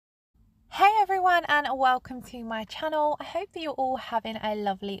everyone and welcome to my channel. I hope that you're all having a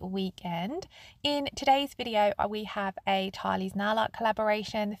lovely weekend. In today's video we have a Charlie's Nail Art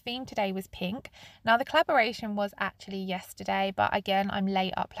collaboration. The theme today was pink. Now the collaboration was actually yesterday, but again I'm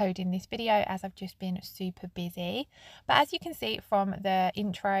late uploading this video as I've just been super busy. But as you can see from the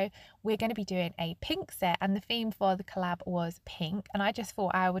intro, we're going to be doing a pink set and the theme for the collab was pink, and I just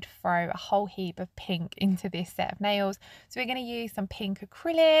thought I would throw a whole heap of pink into this set of nails. So we're going to use some pink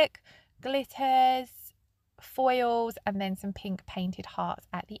acrylic, glitters, foils, and then some pink painted hearts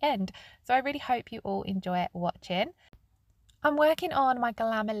at the end. So I really hope you all enjoy watching. I'm working on my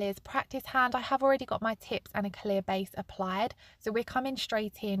Glamerliz practice hand. I have already got my tips and a clear base applied, so we're coming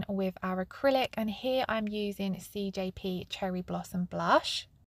straight in with our acrylic, and here I'm using CJP Cherry Blossom Blush.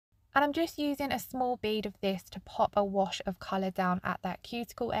 And I'm just using a small bead of this to pop a wash of colour down at that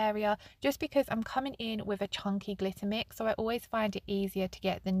cuticle area, just because I'm coming in with a chunky glitter mix, so I always find it easier to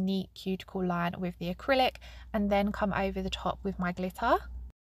get the neat cuticle line with the acrylic and then come over the top with my glitter.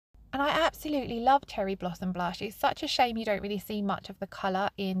 And I absolutely love Cherry Blossom Blush. It's such a shame you don't really see much of the colour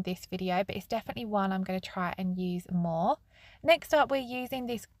in this video, but it's definitely one I'm going to try and use more. Next up, we're using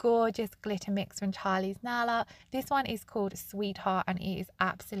this gorgeous glitter mix from Charlie's Nail Art. This one is called Sweetheart and it is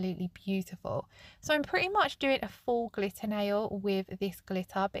absolutely beautiful. So I'm pretty much doing a full glitter nail with this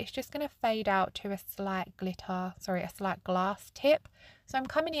glitter, but it's just going to fade out to a slight glass tip. So I'm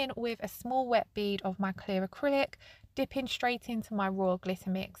coming in with a small wet bead of my clear acrylic, dipping straight into my raw glitter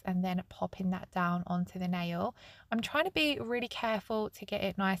mix and then popping that down onto the nail. I'm trying to be really careful to get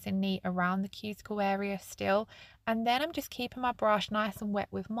it nice and neat around the cuticle area still, and then I'm just keeping my brush nice and wet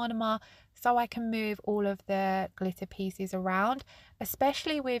with monomer so I can move all of the glitter pieces around.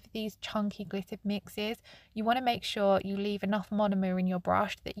 Especially with these chunky glitter mixes, you want to make sure you leave enough monomer in your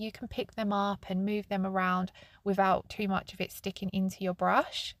brush that you can pick them up and move them around without too much of it sticking into your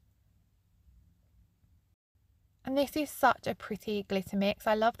brush. And this is such a pretty glitter mix.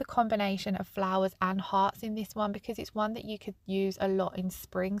 I love the combination of flowers and hearts in this one because it's one that you could use a lot in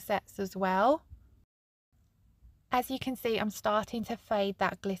spring sets as well. As you can see, I'm starting to fade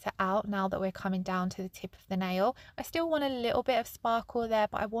that glitter out now that we're coming down to the tip of the nail. I still want a little bit of sparkle there,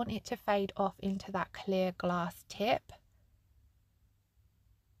 but I want it to fade off into that clear glass tip.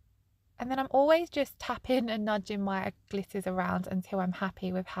 And then I'm always just tapping and nudging my glitters around until I'm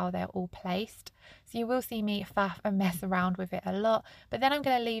happy with how they're all placed. So you will see me faff and mess around with it a lot, but then I'm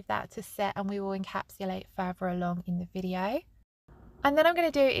going to leave that to set and we will encapsulate further along in the video. And then I'm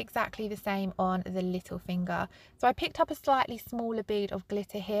going to do exactly the same on the little finger. So I picked up a slightly smaller bead of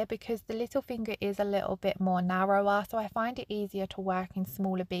glitter here because the little finger is a little bit more narrower, so I find it easier to work in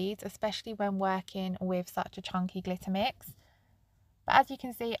smaller beads, especially when working with such a chunky glitter mix. But as you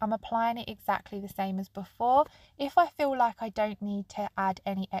can see, I'm applying it exactly the same as before. If I feel like I don't need to add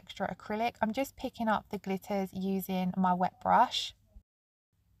any extra acrylic, I'm just picking up the glitters using my wet brush.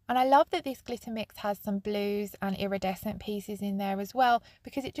 And I love that this glitter mix has some blues and iridescent pieces in there as well,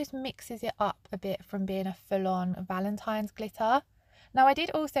 because it just mixes it up a bit from being a full-on Valentine's glitter. Now I did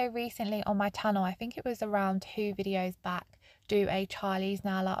also recently on my channel, I think it was around 2 videos back, do a Charlie's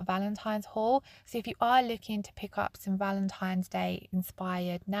Nail Art Valentine's haul. So if you are looking to pick up some Valentine's Day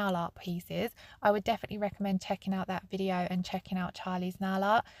inspired nail art pieces, I would definitely recommend checking out that video and checking out Charlie's Nail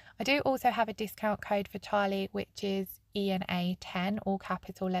Art. I do also have a discount code for Charlie, which is ENA10, all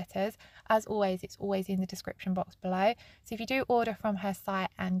capital letters. As always, it's always in the description box below. So if you do order from her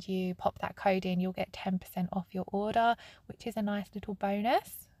site and you pop that code in, you'll get 10% off your order, which is a nice little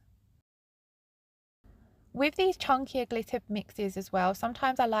bonus. With these chunkier glitter mixes as well,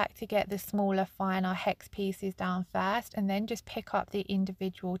 sometimes I like to get the smaller, finer hex pieces down first and then just pick up the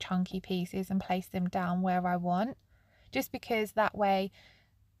individual chunky pieces and place them down where I want. Just because that way,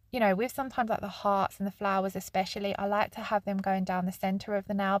 you know, with sometimes like the hearts and the flowers especially, I like to have them going down the center of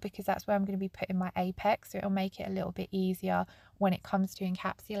the nail because that's where I'm going to be putting my apex, so it'll make it a little bit easier when it comes to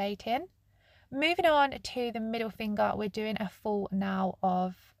encapsulating. Moving on to the middle finger, we're doing a full now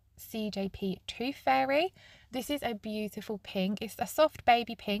of CJP Tooth Fairy. This is a beautiful pink. It's a soft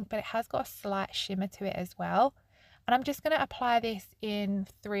baby pink, but it has got a slight shimmer to it as well. And I'm just going to apply this in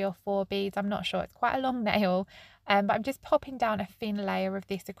 3 or 4 beads. I'm not sure, it's quite a long nail, but I'm just popping down a thin layer of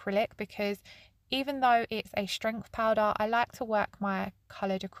this acrylic because even though it's a strength powder, I like to work my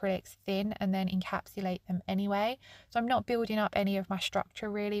coloured acrylics thin and then encapsulate them anyway. So I'm not building up any of my structure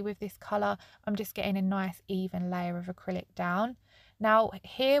really with this colour. I'm just getting a nice even layer of acrylic down. Now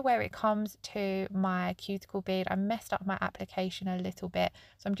here where it comes to my cuticle bead, I messed up my application a little bit,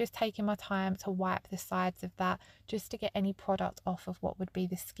 so I'm just taking my time to wipe the sides of that just to get any product off of what would be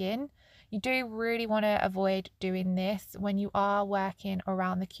the skin. You do really want to avoid doing this when you are working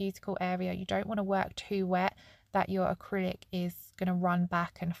around the cuticle area. You don't want to work too wet that your acrylic is going to run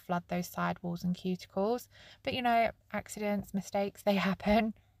back and flood those side walls and cuticles. But you know, accidents, mistakes, they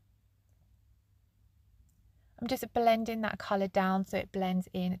happen. I'm just blending that colour down so it blends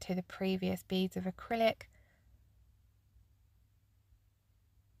in to the previous beads of acrylic.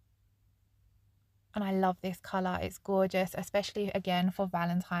 And I love this colour, it's gorgeous, especially again for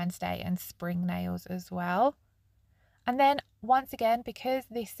Valentine's Day and spring nails as well. And then once again, because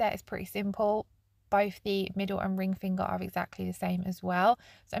this set is pretty simple, both the middle and ring finger are exactly the same as well.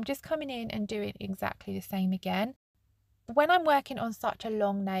 So I'm just coming in and doing exactly the same again. When I'm working on such a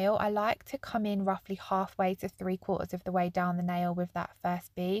long nail, I like to come in roughly halfway to 3/4 of the way down the nail with that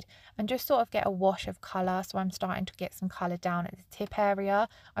first bead and just sort of get a wash of colour, so I'm starting to get some colour down at the tip area.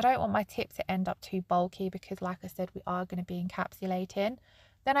 I don't want my tip to end up too bulky because, like I said, we are going to be encapsulating.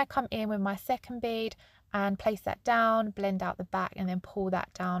 Then I come in with my second bead and place that down, blend out the back and then pull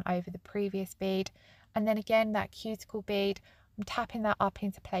that down over the previous bead. And then again, that cuticle bead, I'm tapping that up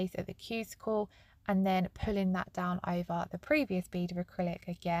into place at the cuticle and then pulling that down over the previous bead of acrylic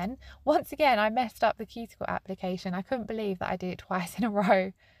again. Once again, I messed up the cuticle application. I couldn't believe that I did it twice in a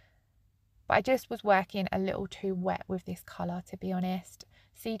row. But I just was working a little too wet with this colour, to be honest.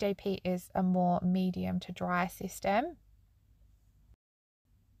 CJP is a more medium to dry system.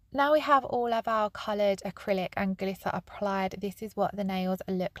 Now we have all of our coloured acrylic and glitter applied. This is what the nails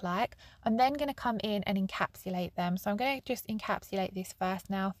look like. I'm then going to come in and encapsulate them. So I'm going to just encapsulate this first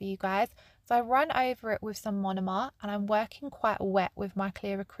now for you guys. So I run over it with some monomer and I'm working quite wet with my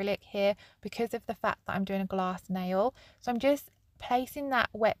clear acrylic here because of the fact that I'm doing a glass nail. So I'm just placing that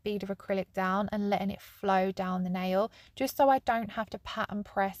wet bead of acrylic down and letting it flow down the nail, just so I don't have to pat and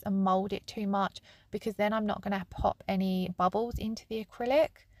press and mould it too much, because then I'm not going to pop any bubbles into the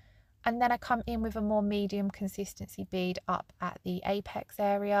acrylic. And then I come in with a more medium consistency bead up at the apex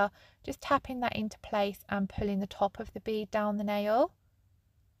area, just tapping that into place and pulling the top of the bead down the nail.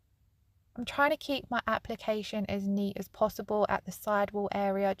 I'm trying to keep my application as neat as possible at the sidewall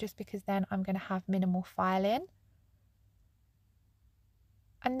area, just because then I'm going to have minimal filing.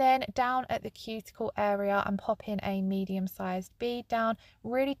 And then down at the cuticle area, I'm popping a medium-sized bead down,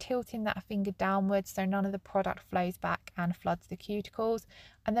 really tilting that finger downwards so none of the product flows back and floods the cuticles.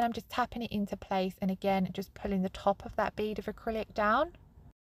 And then I'm just tapping it into place and again, just pulling the top of that bead of acrylic down.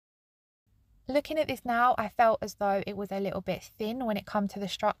 Looking at this now, I felt as though it was a little bit thin when it comes to the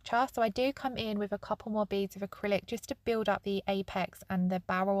structure. So I do come in with a couple more beads of acrylic just to build up the apex and the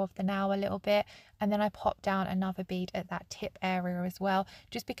barrel of the nail a little bit. And then I pop down another bead at that tip area as well,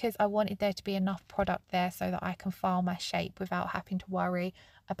 just because I wanted there to be enough product there so that I can file my shape without having to worry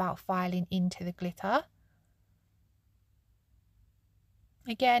about filing into the glitter.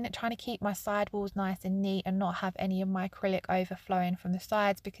 Again, trying to keep my sidewalls nice and neat and not have any of my acrylic overflowing from the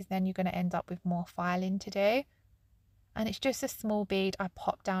sides, because then you're going to end up with more filing to do. And it's just a small bead I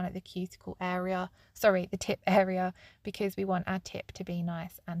pop down at the cuticle area, sorry, the tip area, because we want our tip to be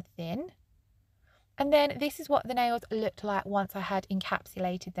nice and thin. And then this is what the nails looked like once I had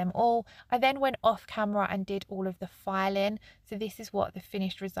encapsulated them all. I then went off camera and did all of the filing. So this is what the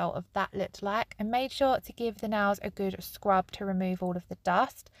finished result of that looked like. I made sure to give the nails a good scrub to remove all of the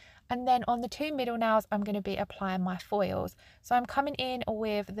dust. And then on the two middle nails, I'm going to be applying my foils. So I'm coming in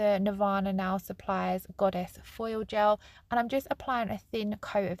with the Nirvana Nail Supplies Goddess Foil Gel, and I'm just applying a thin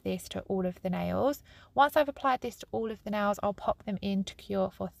coat of this to all of the nails. Once I've applied this to all of the nails, I'll pop them in to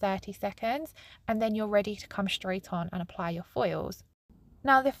cure for 30 seconds, and then you're ready to come straight on and apply your foils.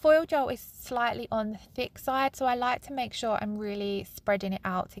 Now the foil gel is slightly on the thick side, so I like to make sure I'm really spreading it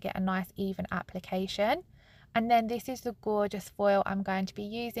out to get a nice even application. And then this is the gorgeous foil I'm going to be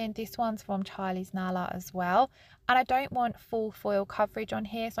using. This one's from Charlie's Nail Art as well. And I don't want full foil coverage on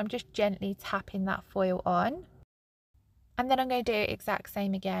here, so I'm just gently tapping that foil on. And then I'm going to do the exact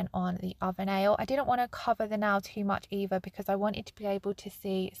same again on the other nail. I didn't want to cover the nail too much either, because I wanted to be able to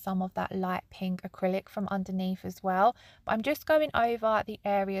see some of that light pink acrylic from underneath as well. But I'm just going over the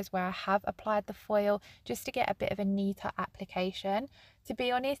areas where I have applied the foil just to get a bit of a neater application. To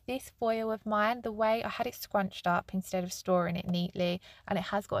be honest, this foil of mine, the way I had it scrunched up instead of storing it neatly, and it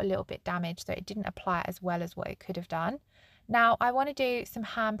has got a little bit damaged, so it didn't apply as well as what it could have done. Now I want to do some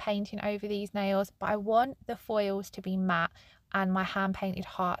hand painting over these nails, but I want the foils to be matte and my hand painted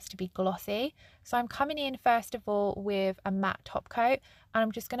hearts to be glossy. So I'm coming in first of all with a matte top coat, and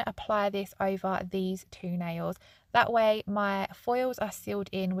I'm just going to apply this over these two nails. That way my foils are sealed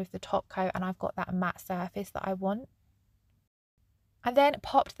in with the top coat and I've got that matte surface that I want. I then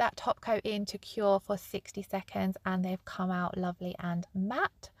popped that top coat in to cure for 60 seconds and they've come out lovely and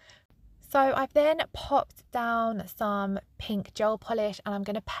matte. So I've then popped down some pink gel polish and I'm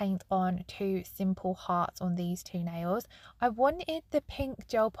going to paint on 2 simple hearts on these 2 nails. I wanted the pink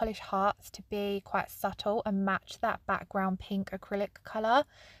gel polish hearts to be quite subtle and match that background pink acrylic colour.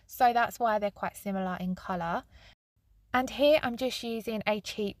 So that's why they're quite similar in colour. And here I'm just using a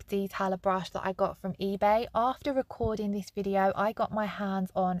cheap detailer brush that I got from eBay. After recording this video, I got my hands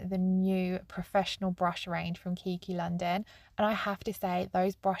on the new professional brush range from Kiki London. And I have to say,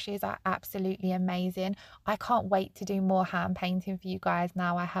 those brushes are absolutely amazing. I can't wait to do more hand painting for you guys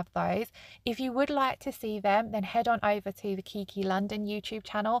now I have those. If you would like to see them, then head on over to the Kiki London YouTube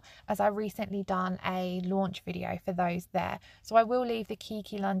channel, as I recently done a launch video for those there. So I will leave the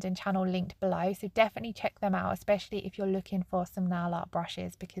Kiki London channel linked below. So definitely check them out, especially if you're looking for some nail art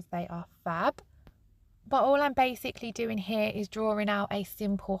brushes, because they are fab. But all I'm basically doing here is drawing out a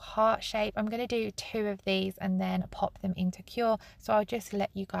simple heart shape. I'm going to do 2 of these and then pop them into cure. So I'll just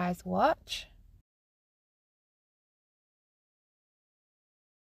let you guys watch.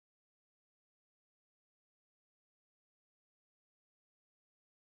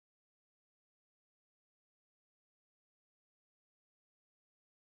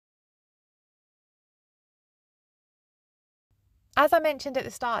 As I mentioned at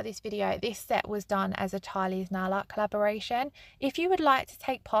the start of this video, this set was done as a Charlie's Nail Art collaboration. If you would like to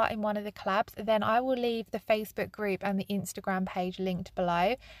take part in one of the collabs, then I will leave the Facebook group and the Instagram page linked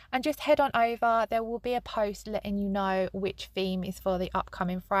below. And just head on over, there will be a post letting you know which theme is for the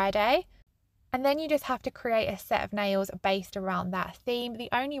upcoming Friday. And then you just have to create a set of nails based around that theme. The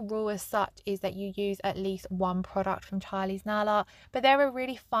only rule as such is that you use at least 1 product from Charlie's Nail Art, but they're a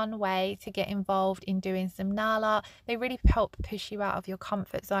really fun way to get involved in doing some nail art. They really help push you out of your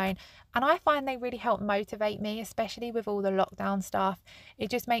comfort zone, and I find they really help motivate me, especially with all the lockdown stuff. It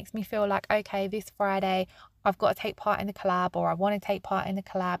just makes me feel like, okay, this Friday I've got to take part in the collab, or I want to take part in the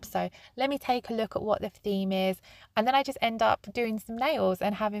collab, so let me take a look at what the theme is, and then I just end up doing some nails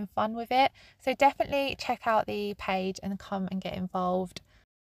and having fun with it. So definitely check out the page and come and get involved.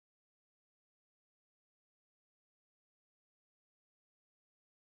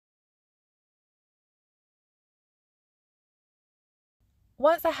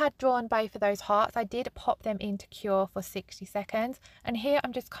 Once I had drawn both of those hearts, I did pop them into cure for 60 seconds. And here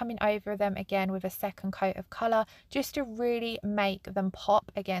I'm just coming over them again with a second coat of colour, just to really make them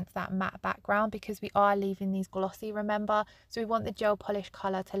pop against that matte background, because we are leaving these glossy, remember? So we want the gel polish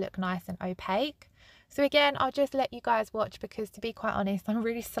colour to look nice and opaque. So again, I'll just let you guys watch, because to be quite honest, I'm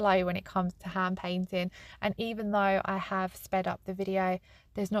really slow when it comes to hand painting. And even though I have sped up the video,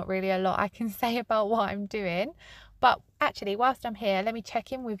 there's not really a lot I can say about what I'm doing. But actually, whilst I'm here, let me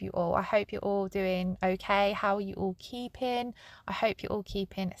check in with you all. I hope you're all doing okay. How are you all keeping? I hope you're all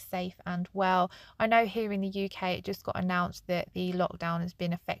keeping safe and well. I know here in the UK, it just got announced that the lockdown has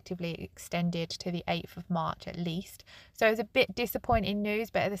been effectively extended to the 8th of March at least. So it's a bit disappointing news,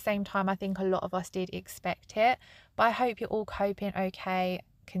 but at the same time, I think a lot of us did expect it. But I hope you're all coping okay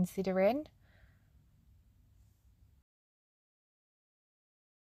considering.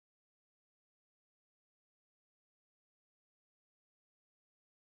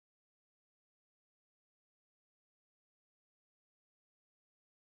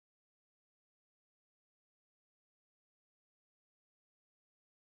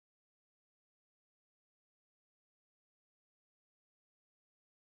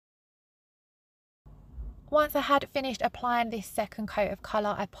 Once I had finished applying this second coat of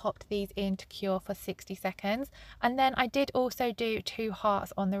colour, I popped these in to cure for 60 seconds. And then I did also do 2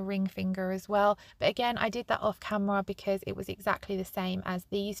 hearts on the ring finger as well. But again, I did that off camera because it was exactly the same as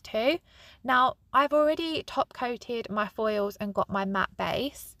these 2. Now, I've already top coated my foils and got my matte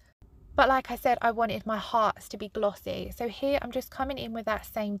base. But like I said, I wanted my hearts to be glossy. So here I'm just coming in with that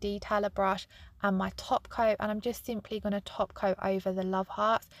same detailer brush and my top coat, and I'm just simply going to top coat over the love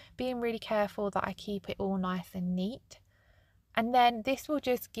hearts, being really careful that I keep it all nice and neat. And then this will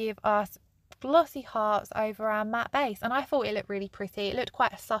just give us glossy hearts over our matte base, and I thought it looked really pretty. It looked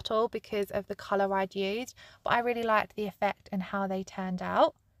quite subtle because of the colour I'd used, but I really liked the effect and how they turned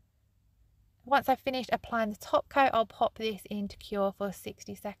out. Once I've finished applying the top coat, I'll pop this into cure for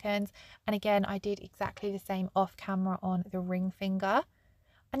 60 seconds. And again, I did exactly the same off camera on the ring finger.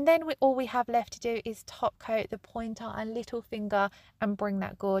 And then all we have left to do is top coat the pointer and little finger and bring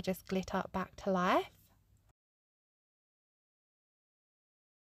that gorgeous glitter back to life.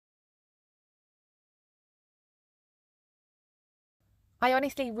 I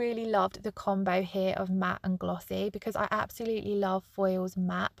honestly really loved the combo here of matte and glossy, because I absolutely love foils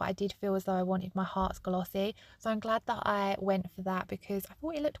matte, but I did feel as though I wanted my hearts glossy. So I'm glad that I went for that because I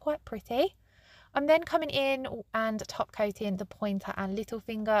thought it looked quite pretty. I'm then coming in and top coating the pointer and little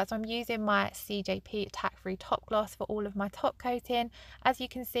finger. So I'm using my CJP Attack Free Top Gloss for all of my top coating. As you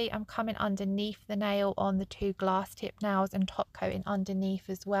can see, I'm coming underneath the nail on the 2 glass tip nails and top coating underneath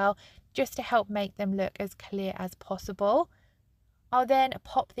as well, just to help make them look as clear as possible. I'll then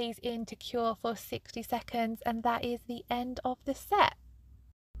pop these in to cure for 60 seconds, and that is the end of the set.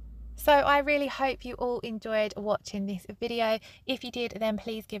 So I really hope you all enjoyed watching this video. If you did, then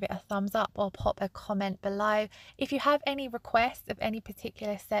please give it a thumbs up or pop a comment below. If you have any requests of any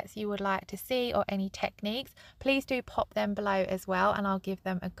particular sets you would like to see or any techniques, please do pop them below as well, and I'll give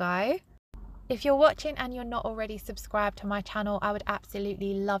them a go. If you're watching and you're not already subscribed to my channel, I would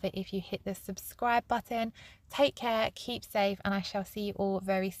absolutely love it if you hit the subscribe button. Take care, keep safe, and I shall see you all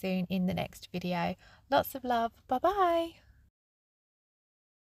very soon in the next video. Lots of love. Bye bye.